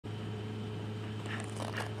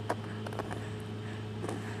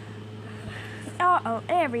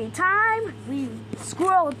every time we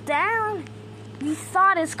scroll down, we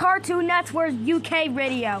saw this Cartoon Network UK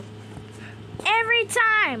video. Every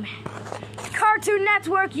time. Cartoon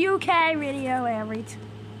Network UK video every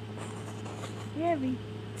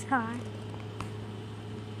time.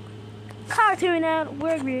 Cartoon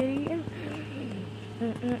Network video.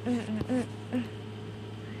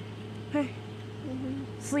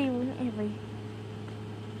 Sleeping every.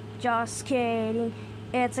 Just kidding.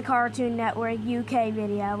 It's a Cartoon Network UK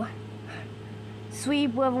video.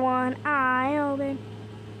 Sleep with one eye open.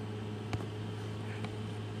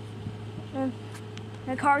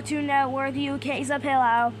 The Cartoon Network UK's a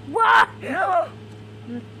pillow. What?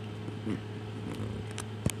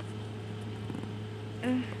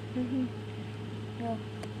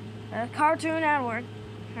 The Cartoon Network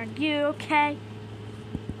UK.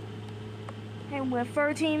 And with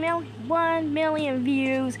 1 million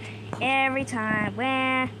views every time.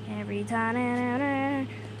 Every time.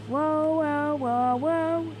 Whoa, whoa, whoa,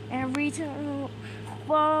 whoa. Every time.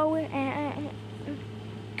 Whoa.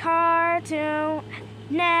 Cartoon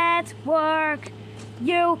Network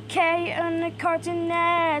UK and the Cartoon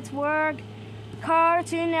Network.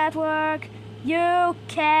 Cartoon Network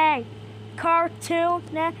UK. Cartoon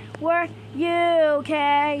Network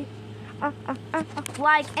UK.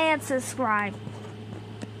 Like and subscribe.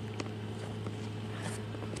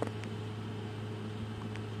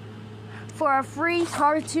 For a free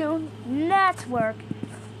Cartoon Network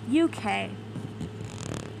UK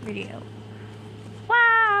video.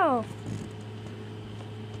 Wow!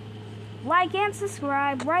 Like and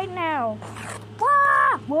subscribe right now.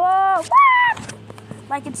 Whoa! Whoa!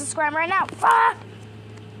 Like and subscribe right now.